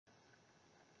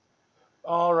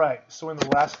All right, so in the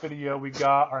last video, we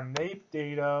got our nape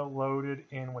data loaded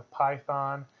in with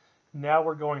Python. Now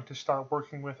we're going to start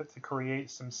working with it to create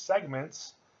some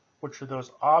segments, which are those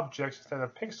objects instead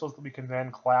of pixels that we can then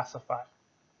classify.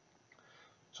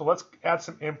 So let's add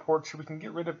some imports here. We can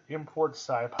get rid of import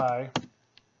scipy.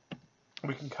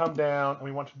 We can come down and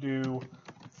we want to do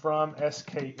from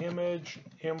scimage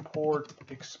import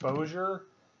exposure.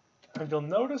 And you'll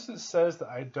notice it says that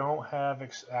I don't have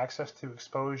access to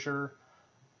exposure.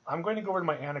 I'm going to go over to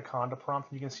my Anaconda prompt,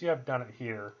 and you can see I've done it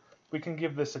here. We can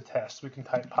give this a test. We can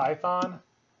type Python, and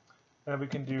then we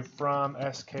can do from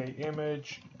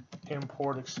scimage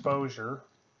import exposure,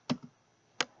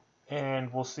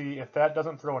 and we'll see if that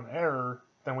doesn't throw an error,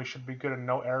 then we should be good, and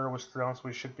no error was thrown, so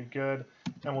we should be good.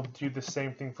 And we'll do the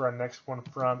same thing for our next one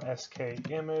from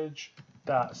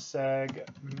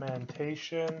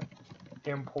skimage.segmentation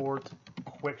import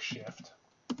quickshift,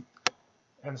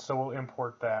 and so we'll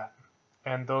import that.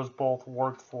 And those both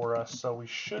worked for us, so we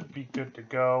should be good to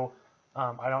go.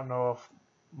 I don't know if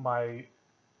my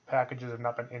packages have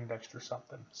not been indexed or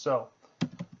something. So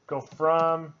go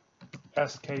from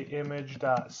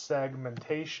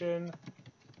skimage.segmentation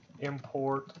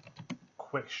import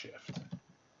quickshift.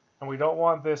 And we don't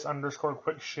want this underscore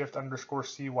quickshift underscore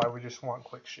cy, we just want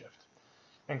quickshift.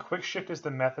 And quickshift is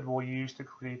the method we'll use to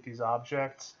create these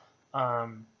objects.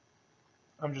 I'm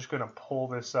just going to pull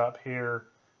this up here.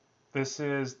 This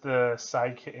is the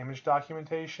scikit-image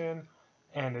documentation,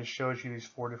 and it shows you these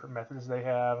 4 different methods they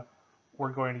have.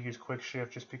 We're going to use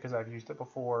quickshift just because I've used it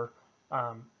before.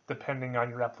 Depending on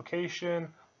your application,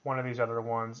 one of these other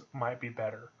ones might be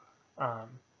better.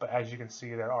 But as you can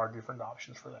see, there are different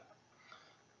options for that.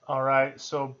 All right,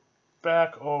 so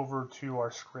back over to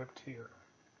our script here.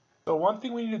 So one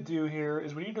thing we need to do here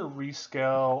is we need to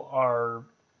rescale our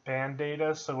band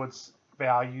data so it's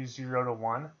value 0 to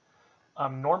 1.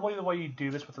 Normally the way you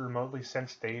do this with remotely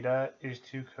sensed data is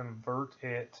to convert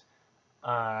it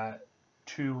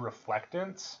to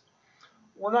reflectance.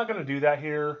 We're not going to do that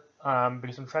here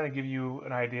because I'm trying to give you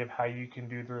an idea of how you can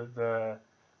do the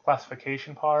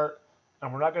classification part,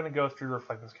 and we're not going to go through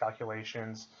reflectance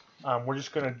calculations. We're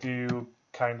just going to do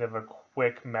kind of a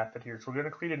quick method here. So we're going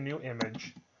to create a new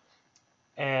image,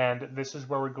 and this is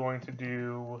where we're going to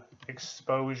do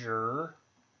exposure,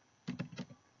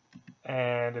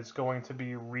 and it's going to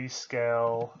be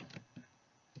rescale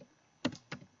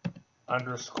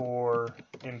underscore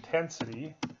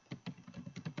intensity,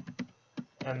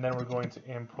 and then we're going to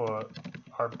input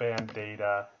our band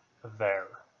data there.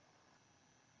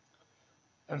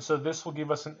 And so this will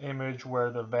give us an image where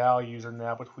the values are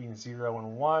now between 0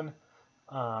 and 1.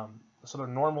 So they're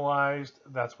normalized.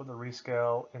 That's what the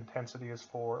rescale intensity is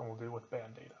for, and we'll do it with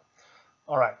band data.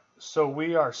 All right, so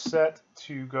we are set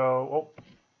to go. Oh,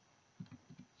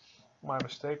 my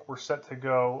mistake. We're set to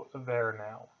go there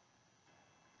now.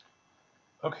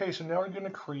 Okay, so now we're going to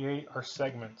create our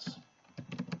segments.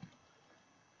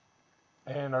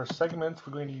 And our segments,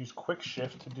 we're going to use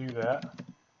quickshift to do that.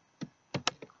 And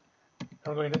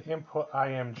we're going to input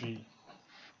img.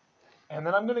 And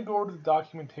then I'm going to go over to the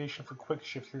documentation for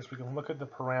quickshift here so we can look at the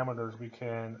parameters we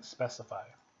can specify.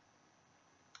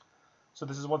 So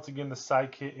this is once again the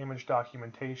scikit-image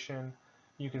documentation.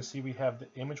 You can see we have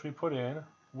the image we put in,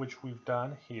 which we've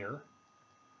done here.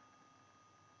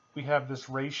 We have this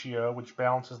ratio, which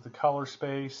balances the color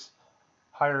space.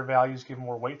 Higher values give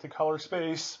more weight to color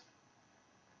space.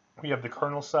 We have the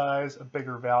kernel size. A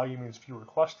bigger value means fewer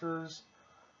clusters.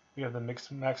 We have the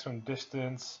maximum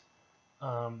distance.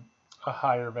 A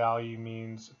higher value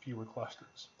means fewer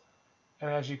clusters. And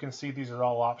as you can see, these are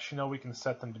all optional. We can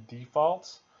set them to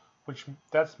defaults, which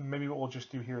that's maybe what we'll just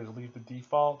do here is leave the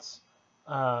defaults.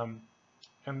 And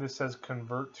this says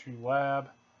convert to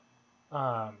lab,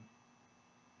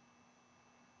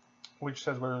 which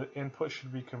says where the input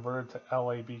should be converted to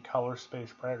LAB color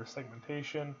space prior to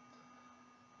segmentation.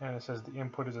 And it says the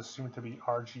input is assumed to be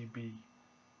RGB.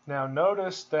 Now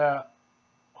notice that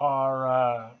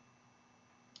our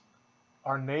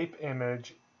nape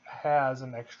image has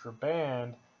an extra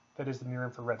band that is the near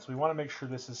infrared. So we want to make sure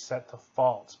this is set to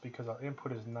false because our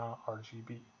input is not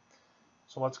RGB.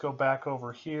 So let's go back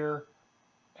over here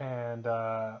and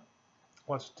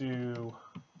let's do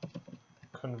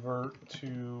convert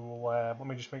to lab. Let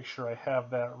me just make sure I have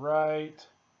that right.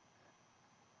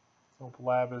 Nope,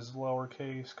 lab is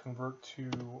lowercase. Convert to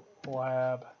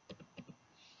lab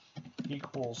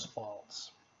equals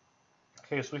false.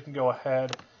 Okay, so we can go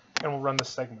ahead and we'll run the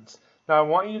segments. Now I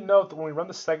want you to note that when we run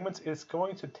the segments, it's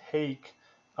going to take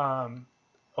a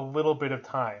little bit of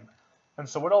time. And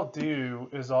so what I'll do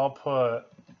is I'll put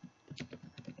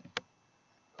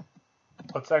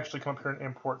let's actually come up here and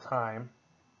import time.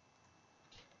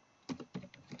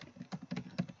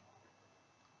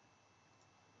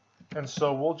 And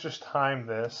so we'll just time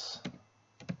this.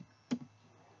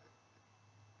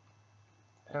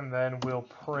 And then we'll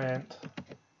print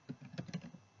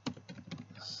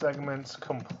segments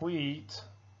complete.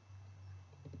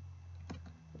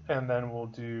 And then we'll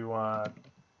do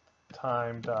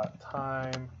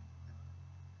time.time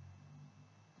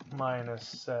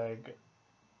minus seg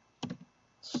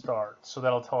start. So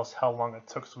that'll tell us how long it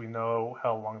took, so we know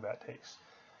how long that takes.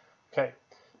 Okay.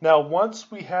 Now,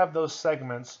 once we have those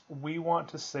segments, we want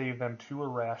to save them to a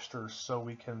raster so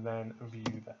we can then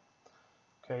view them.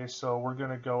 Okay, so we're going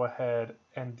to go ahead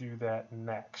and do that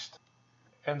next.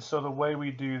 And so the way we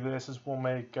do this is we'll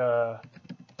make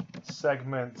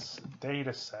segments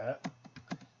data set,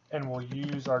 and we'll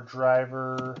use our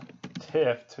driver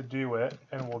TIFF to do it,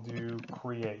 and we'll do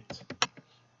create.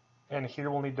 And here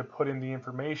we'll need to put in the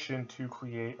information to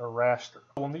create a raster.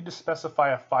 We'll need to specify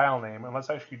a file name, and let's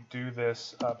actually do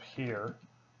this up here.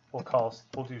 We'll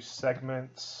do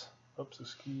segments,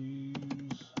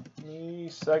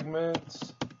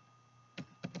 segments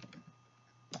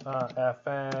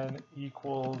fn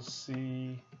equals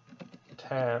c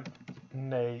temp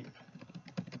nape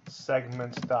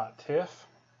segments.tiff.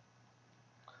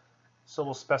 So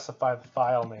we'll specify the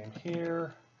file name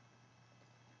here.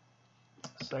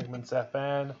 Segments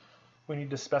fn. We need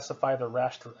to specify the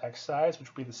raster x size, which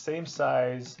will be the same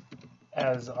size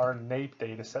as our nape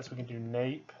data set. So we can do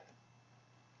nape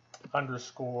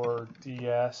underscore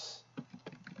ds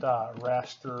dot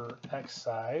raster x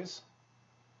size.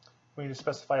 We need to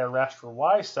specify a raster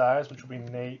y size, which will be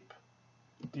nape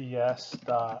ds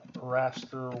dot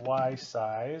raster y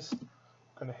size. I'm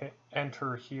going to hit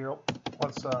enter here.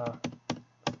 Let's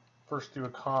first do a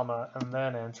comma and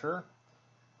then enter.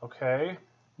 Okay.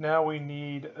 Now we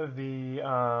need the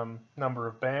number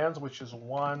of bands, which is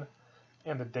 1,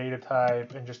 and the data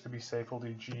type, and just to be safe, we'll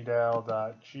do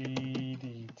gdal.gdt,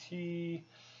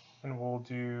 and we'll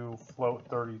do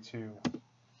float32.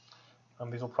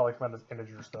 These will probably come out as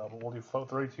integers though, but we'll do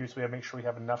float32 so we have to make sure we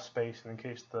have enough space, and in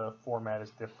case the format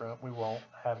is different, we won't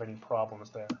have any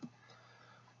problems there.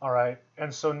 All right,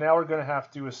 and so now we're going to have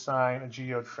to assign a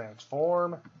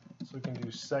geotransform. So we can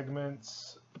do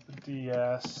segments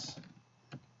ds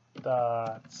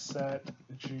dot set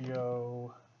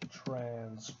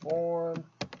geotransform,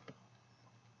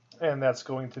 and that's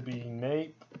going to be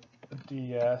nape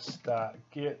ds dot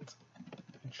get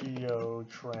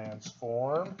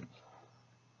geotransform.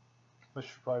 This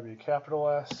should probably be a capital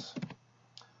S.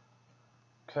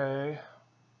 Okay,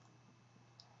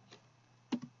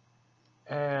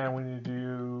 and we need to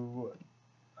do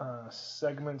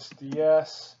segments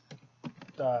ds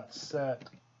dot set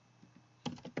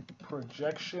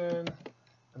projection,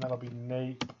 and that'll be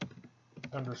nape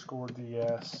underscore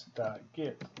ds dot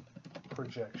get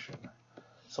projection.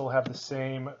 So we'll have the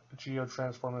same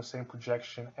geotransform, the same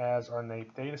projection as our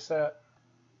nape data set.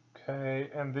 Okay,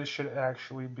 and this should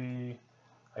actually be,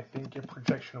 I think, a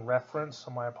projection reference, so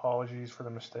my apologies for the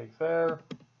mistake there.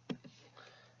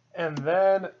 And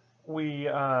then we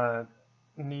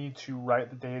need to write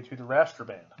the data to the raster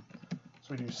band.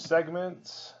 So we do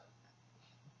segments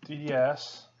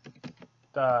ds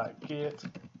dot get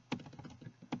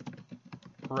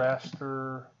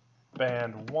raster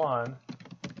band 1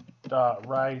 dot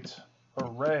write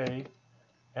array,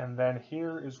 and then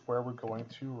here is where we're going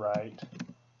to write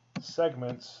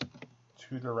segments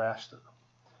to the raster.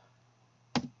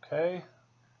 Okay,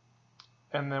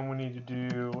 and then we need to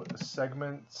do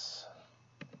segments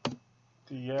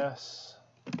ds,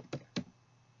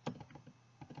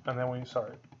 and then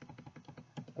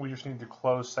we just need to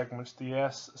close segments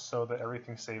ds so that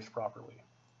everything saves properly.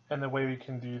 And the way we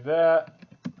can do that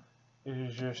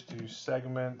is just do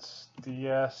segments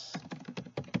ds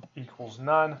equals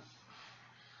none,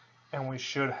 and we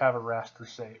should have a raster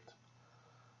saved.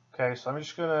 Okay, so I'm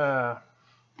just going to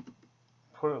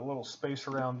put a little space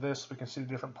around this so we can see the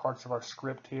different parts of our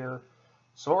script here.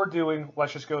 So what we're doing,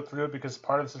 let's just go through it because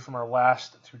part of this is from our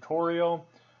last tutorial.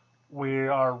 We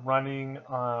are running,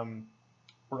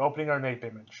 we're opening our nape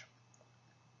image.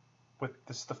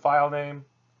 This is the file name.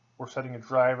 We're setting a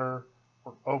driver.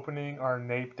 We're opening our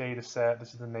nape data set.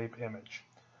 This is the nape image.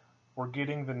 We're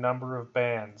getting the number of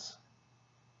bands.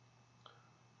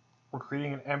 We're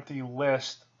creating an empty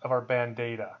list of our band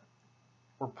data.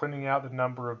 We're printing out the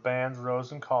number of bands,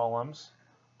 rows, and columns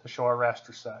to show our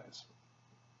raster size.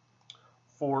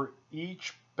 For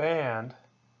each band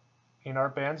in our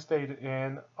band's data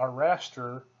in our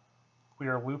raster, we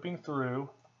are looping through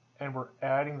and we're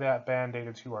adding that band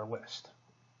data to our list.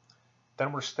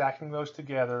 Then we're stacking those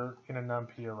together in a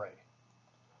NumPy array.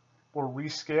 We're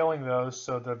rescaling those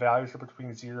so the values are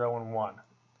between 0 and 1.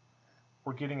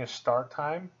 We're getting a start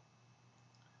time.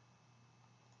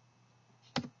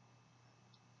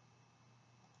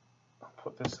 I'll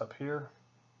put this up here.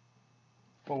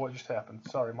 Well, what just happened?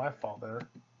 Sorry, my fault there.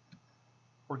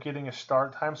 We're getting a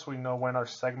start time so we know when our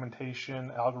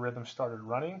segmentation algorithm started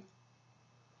running.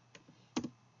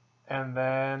 And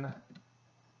then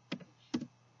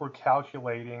we're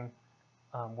calculating,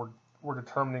 we're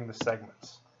determining the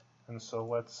segments. And so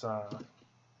let's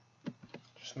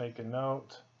just make a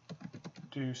note,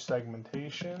 do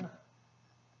segmentation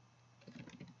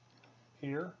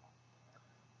here,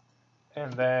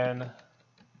 and then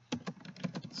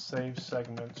save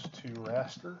segments to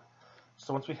raster.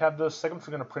 So once we have those segments,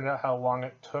 we're going to print out how long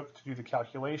it took to do the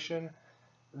calculation.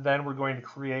 Then we're going to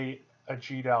create a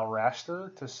GDAL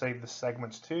raster to save the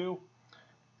segments to.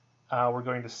 We're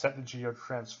going to set the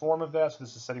geotransform of that. So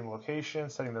this is setting the location,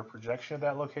 setting the projection of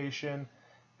that location,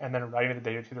 and then writing the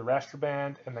data to the raster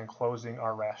band, and then closing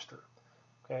our raster.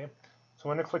 Okay. So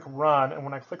I'm going to click run, and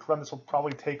when I click run, this will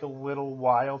probably take a little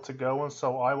while to go, and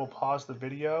so I will pause the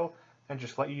video and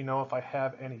just let you know if I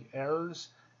have any errors.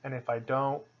 And if I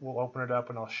don't, we'll open it up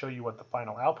and I'll show you what the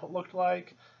final output looked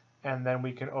like. And then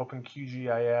we can open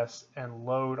QGIS and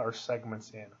load our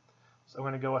segments in. So I'm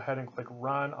going to go ahead and click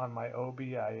run on my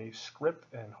OBIA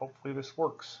script, and hopefully this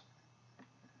works.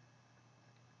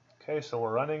 Okay, so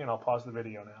we're running, and I'll pause the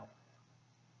video now.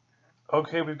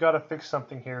 Okay, we've got to fix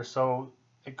something here. So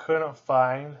it couldn't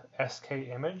find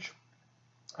scimage.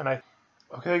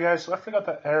 Okay guys, so after I got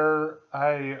the error,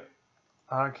 I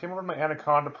came over to my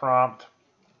Anaconda prompt,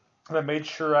 and I made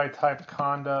sure I typed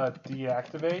conda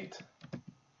deactivate,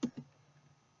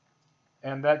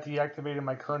 and that deactivated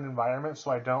my current environment, so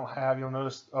I don't have, you'll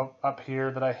notice up here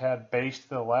that I had base to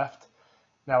the left.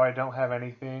 Now I don't have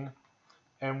anything.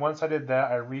 And once I did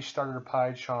that, I restarted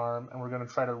PyCharm, and we're going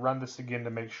to try to run this again to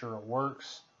make sure it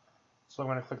works. So I'm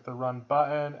going to click the run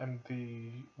button, and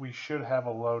we should have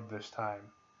a load this time.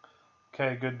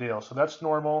 Okay, good deal. So that's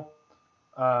normal.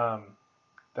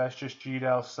 That's just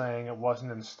GDAL saying it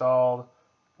wasn't installed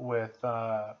with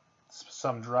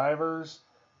some drivers,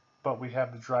 but we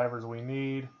have the drivers we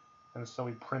need, and so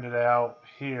we printed out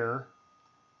here.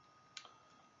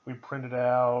 We printed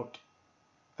out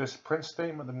this print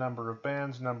statement, the number of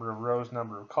bands, number of rows,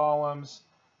 number of columns,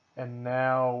 and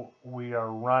now we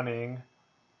are running,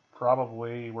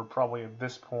 we're probably at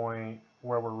this point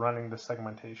where we're running the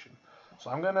segmentation.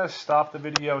 So I'm going to stop the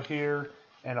video here,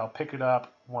 and I'll pick it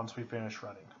up once we finish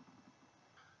running.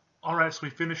 Alright, so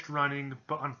we finished running,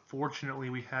 but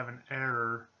unfortunately we have an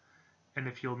error, and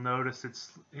if you'll notice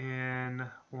it's in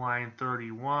line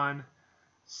 31,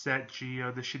 set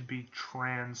geo. This should be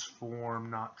transform,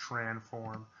 not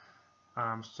transform.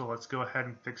 So let's go ahead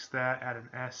and fix that, add an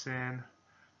S in,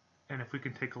 and if we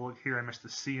can take a look here, I missed the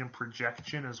C in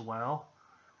projection as well.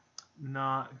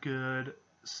 Not good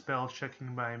spell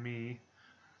checking by me.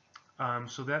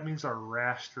 So that means our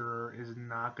raster is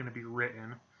not going to be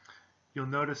written. You'll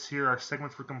notice here our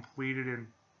segments were completed in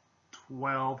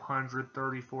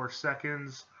 1234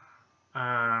 seconds.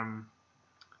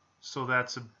 So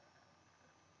that's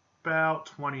about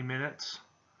 20 minutes.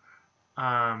 So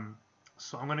I'm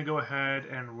going to go ahead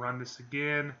and run this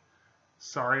again.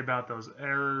 Sorry about those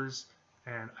errors.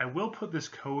 And I will put this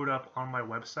code up on my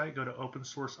website. Go to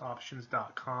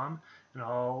opensourceoptions.com, and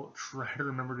I'll try to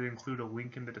remember to include a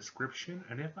link in the description.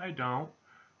 And if I don't,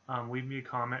 leave me a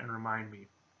comment and remind me.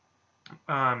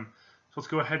 So let's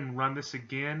go ahead and run this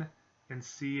again and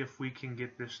see if we can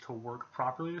get this to work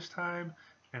properly this time.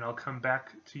 And I'll come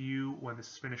back to you when this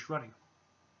is finished running.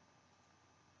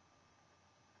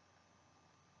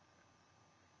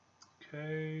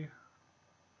 Okay.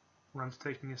 Run's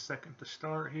taking a second to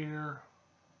start here.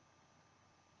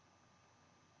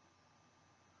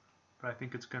 But I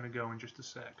think it's going to go in just a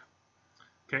sec.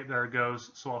 Okay, there it goes.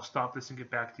 So I'll stop this and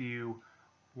get back to you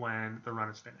when the run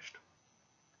is finished.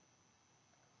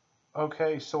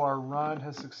 Okay, so our run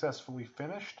has successfully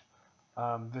finished.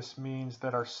 This means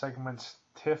that our segments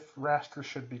TIFF raster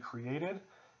should be created.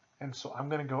 And so I'm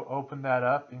going to go open that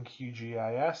up in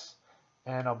QGIS,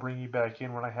 and I'll bring you back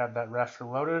in when I have that raster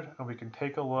loaded, and we can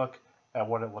take a look at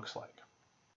what it looks like.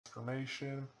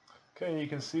 Information. Okay, you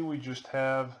can see we just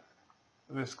have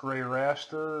this gray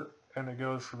raster, and it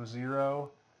goes from 0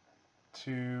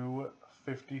 to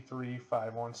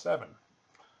 53517.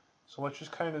 So let's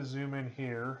just kind of zoom in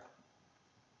here.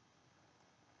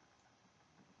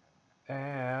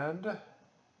 And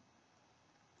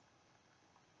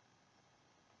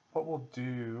what we'll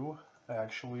do,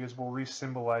 actually, is we'll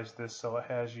re-symbolize this so it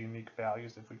has unique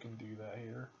values if we can do that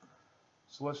here.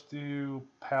 So let's do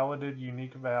paletted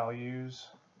unique values,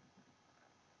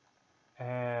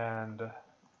 and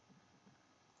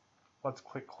let's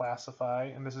click classify,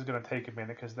 and this is going to take a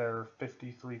minute because there are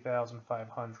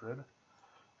 53,500,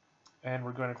 and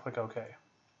we're going to click OK.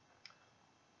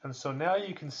 And so now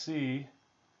you can see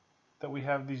that we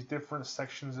have these different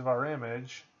sections of our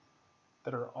image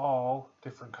that are all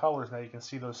different colors. Now you can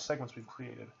see those segments we've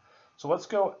created. So let's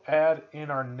go add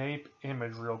in our nape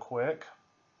image real quick,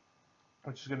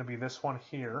 which is going to be this one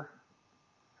here.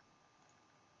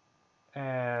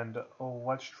 And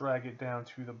let's drag it down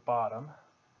to the bottom.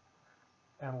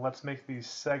 And let's make these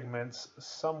segments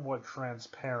somewhat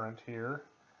transparent here.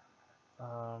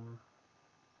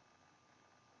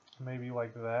 Maybe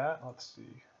like that. Let's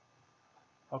see.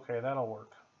 Okay, that'll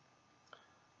work.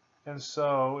 And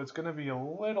so it's going to be a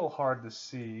little hard to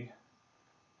see.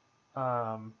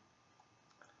 But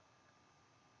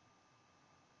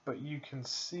you can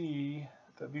see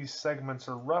that these segments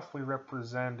are roughly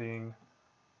representing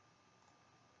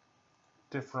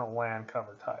different land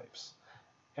cover types.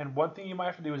 And one thing you might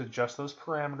have to do is adjust those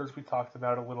parameters we talked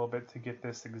about a little bit to get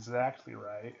this exactly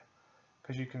right.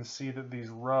 Because you can see that these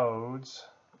roads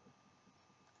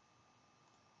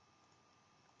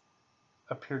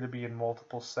appear to be in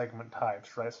multiple segment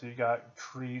types, right? So you got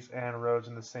trees and roads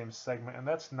in the same segment, and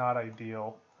that's not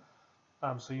ideal.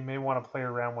 So you may want to play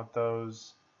around with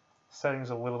those settings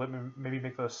a little bit, maybe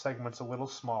make those segments a little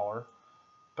smaller.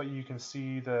 But you can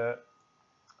see that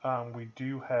we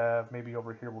do have, maybe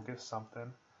over here we'll get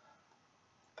something,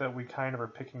 that we kind of are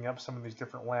picking up some of these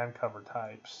different land cover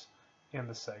types in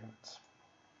the segments.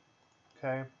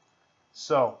 Okay,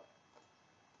 so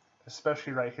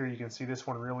especially right here, you can see this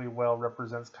one really well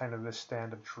represents kind of this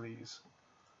stand of trees.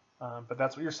 But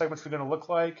that's what your segments are going to look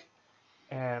like,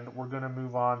 and we're going to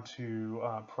move on to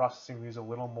processing these a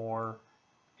little more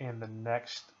in the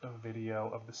next video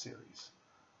of the series.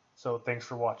 So thanks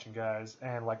for watching, guys,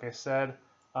 and like I said,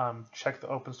 check the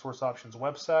Open Source Options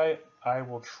website. I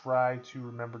will try to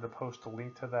remember to post a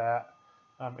link to that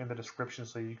in the description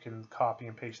so you can copy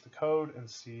and paste the code and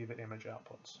see the image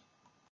outputs.